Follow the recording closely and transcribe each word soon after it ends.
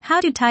How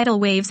do tidal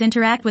waves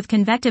interact with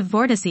convective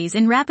vortices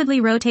in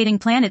rapidly rotating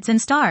planets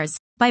and stars?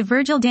 By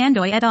Virgil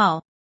Dandoy et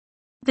al.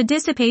 The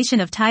dissipation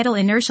of tidal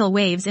inertial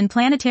waves in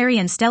planetary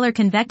and stellar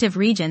convective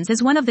regions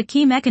is one of the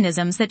key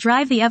mechanisms that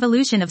drive the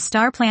evolution of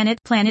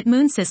star-planet,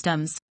 planet-moon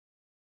systems.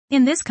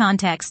 In this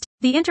context,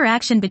 the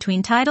interaction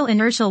between tidal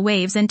inertial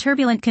waves and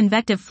turbulent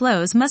convective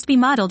flows must be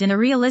modeled in a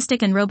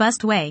realistic and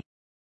robust way.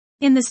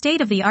 In the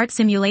state-of-the-art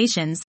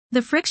simulations,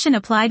 the friction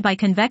applied by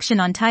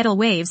convection on tidal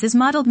waves is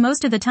modeled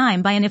most of the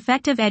time by an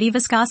effective eddy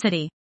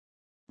viscosity.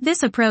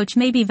 This approach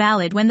may be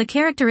valid when the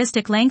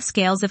characteristic length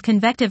scales of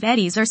convective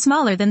eddies are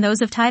smaller than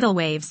those of tidal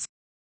waves.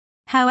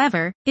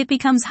 However, it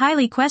becomes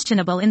highly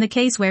questionable in the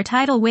case where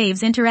tidal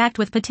waves interact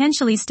with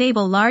potentially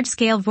stable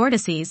large-scale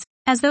vortices,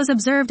 as those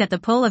observed at the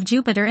pole of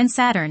Jupiter and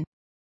Saturn.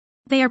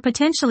 They are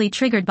potentially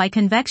triggered by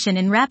convection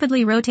in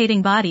rapidly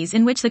rotating bodies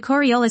in which the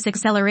Coriolis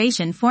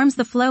acceleration forms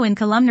the flow in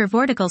columnar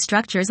vortical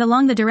structures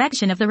along the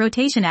direction of the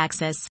rotation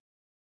axis.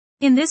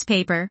 In this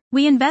paper,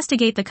 we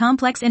investigate the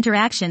complex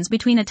interactions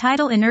between a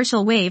tidal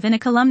inertial wave and a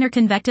columnar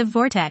convective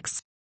vortex.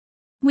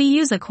 We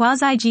use a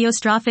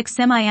quasi-geostrophic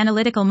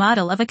semi-analytical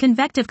model of a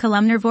convective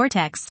columnar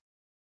vortex.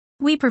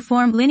 We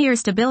perform linear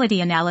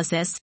stability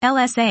analysis,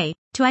 LSA,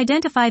 to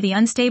identify the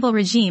unstable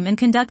regime and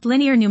conduct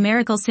linear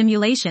numerical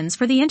simulations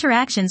for the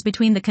interactions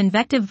between the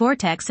convective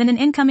vortex and an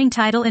incoming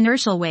tidal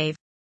inertial wave.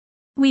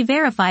 We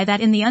verify that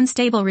in the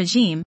unstable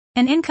regime,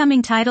 an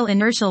incoming tidal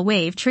inertial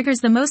wave triggers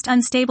the most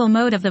unstable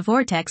mode of the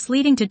vortex,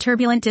 leading to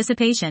turbulent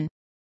dissipation.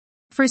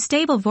 For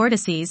stable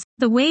vortices,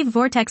 the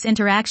wave-vortex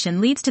interaction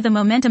leads to the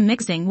momentum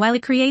mixing while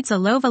it creates a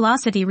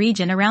low-velocity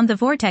region around the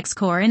vortex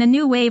core in a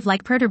new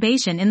wave-like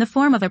perturbation in the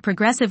form of a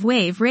progressive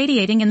wave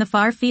radiating in the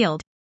far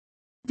field.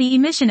 The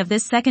emission of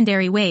this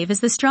secondary wave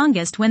is the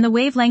strongest when the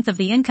wavelength of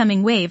the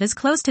incoming wave is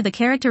close to the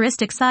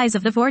characteristic size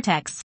of the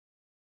vortex.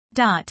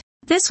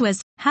 This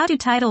was, How do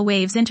tidal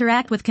waves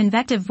interact with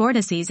convective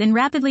vortices in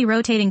rapidly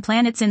rotating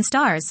planets and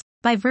stars,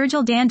 by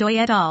Virgil Dandoy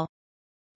et al.